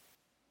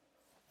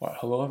Well,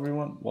 hello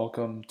everyone.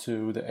 Welcome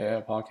to the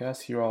AI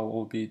podcast. Here I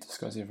will be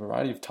discussing a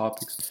variety of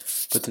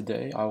topics, but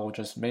today I will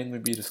just mainly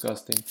be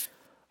discussing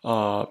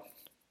a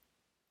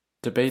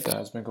debate that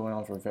has been going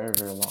on for a very,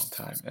 very long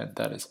time, and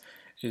that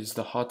is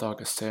the hot dog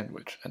a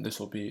sandwich? And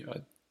this will be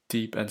a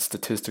deep and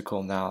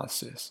statistical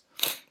analysis.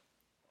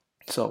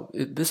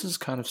 This is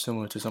kind of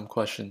similar to some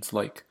questions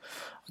like,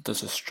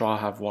 does a straw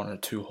have one or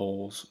two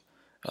holes?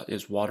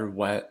 Is water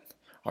wet?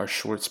 Are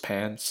shorts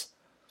pants?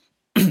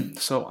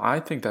 So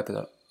I think that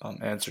the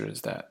answer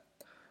is that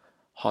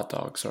hot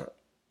dogs are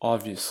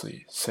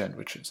obviously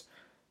sandwiches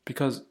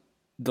because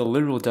the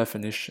literal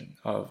definition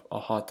of a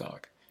hot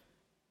dog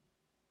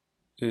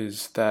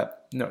is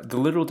that no, the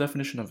literal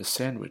definition of a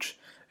sandwich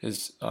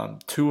is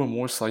two or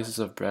more slices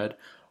of bread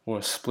or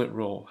a split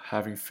roll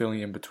having filling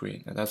in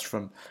between, and that's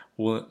from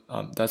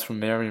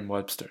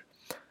Merriam-Webster.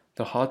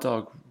 The hot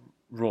dog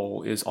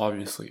roll is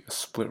obviously a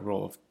split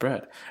roll of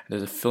bread. And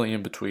there's a filling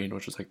in between,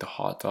 which is like the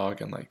hot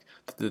dog and like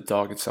the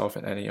dog itself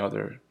and any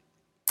other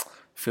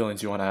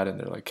fillings you want to add in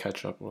there, like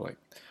ketchup or like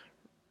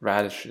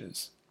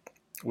radishes,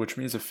 which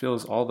means it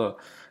fills all the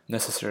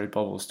necessary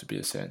bubbles to be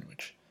a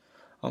sandwich.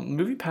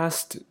 Moving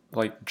past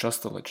like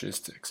just the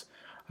logistics,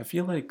 I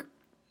feel like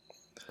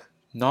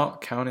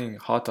not counting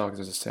hot dogs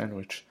as a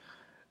sandwich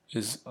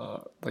is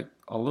like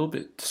a little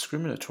bit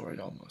discriminatory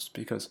almost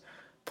because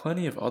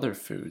plenty of other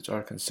foods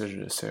are considered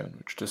a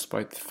sandwich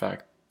despite the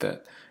fact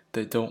that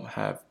they don't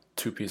have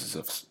two pieces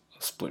of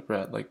split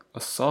bread. Like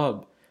a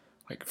sub,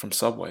 like from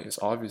Subway, is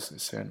obviously a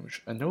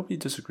sandwich, and nobody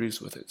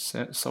disagrees with it.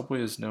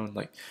 Subway is known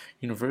like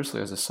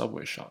universally as a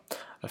Subway shop.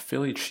 A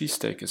Philly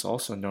cheesesteak is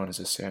also known as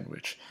a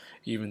sandwich,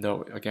 even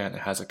though again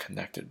it has a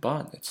connected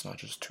bun. It's not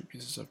just two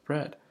pieces of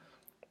bread.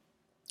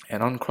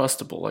 And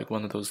Uncrustable, like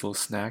one of those little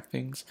snack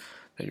things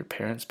that your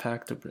parents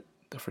pack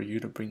for you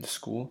to bring to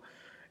school,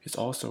 is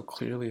also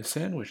clearly a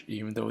sandwich,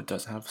 even though it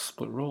doesn't have a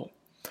split roll.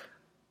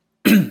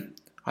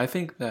 I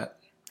think that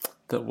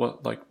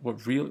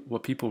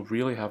what people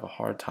really have a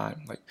hard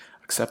time like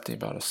accepting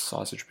about a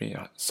sausage being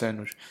a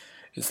sandwich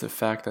is the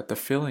fact that the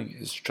filling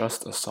is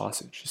just a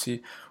sausage. You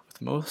see,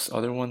 with most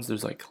other ones,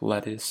 there's like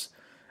lettuce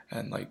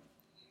and like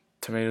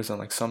tomatoes and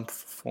like some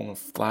form of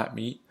flat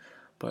meat,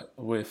 but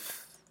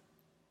with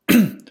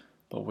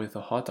but with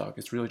a hot dog,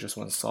 it's really just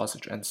one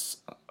sausage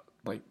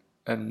like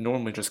and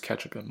normally just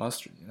ketchup and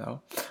mustard,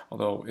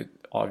 Although it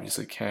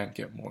obviously can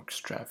get more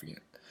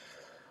extravagant.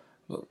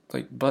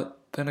 But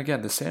then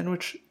again, a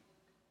sandwich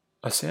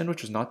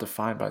is not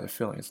defined by the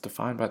filling; it's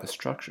defined by the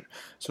structure.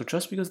 So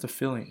just because the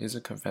filling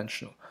isn't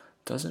conventional,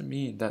 doesn't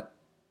mean that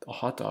a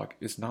hot dog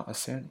is not a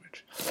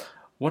sandwich.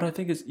 What I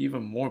think is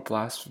even more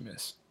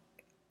blasphemous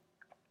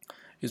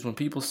is when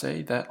people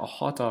say that a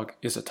hot dog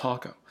is a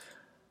taco.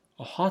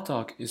 A hot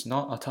dog is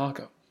not a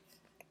taco.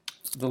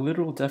 The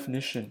literal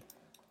definition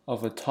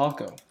of a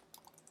taco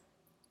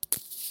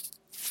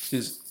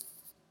is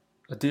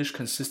a dish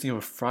consisting of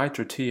a fried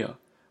tortilla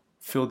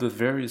filled with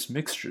various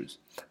mixtures,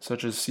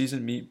 such as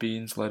seasoned meat,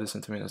 beans, lettuce,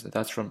 and tomatoes.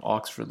 That's from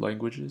Oxford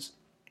Languages.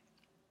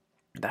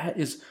 That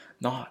is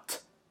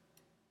not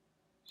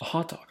a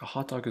hot dog. A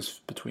hot dog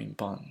is between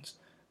buns,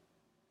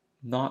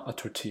 not a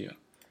tortilla.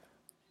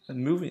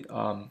 And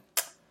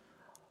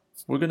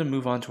we're going to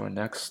move on to our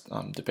next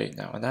debate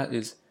now, and that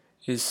is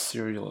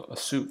cereal a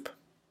soup?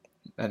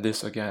 And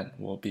this again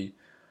will be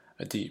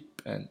a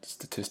deep and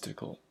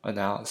statistical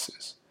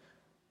analysis.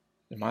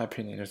 In my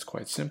opinion, it's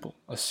quite simple.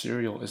 A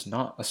cereal is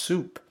not a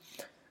soup.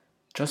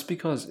 Just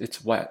because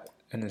it's wet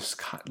and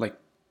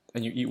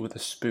and you eat with a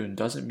spoon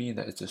doesn't mean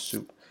that it's a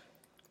soup.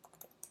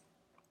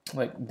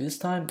 Like this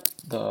time,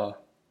 the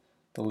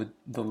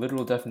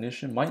literal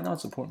definition might not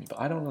support me, but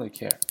I don't really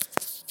care.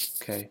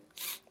 Okay,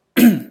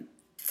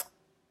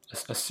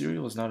 a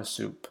cereal is not a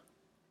soup.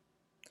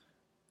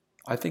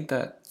 I think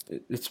that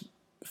it's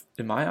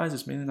in my eyes,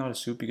 it's mainly not a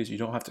soup because you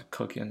don't have to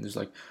cook it, and there's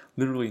like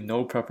literally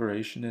no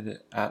preparation in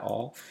it at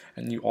all.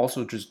 And you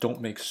also just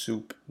don't make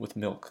soup with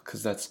milk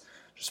because that's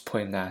just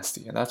plain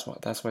nasty. And that's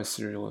why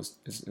cereal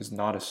is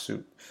not a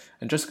soup.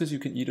 And just because you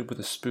can eat it with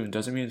a spoon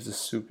doesn't mean it's a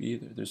soup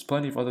either. There's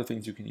plenty of other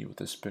things you can eat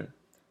with a spoon.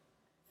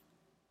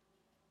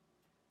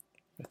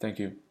 Thank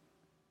you.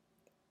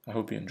 I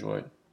hope you enjoyed.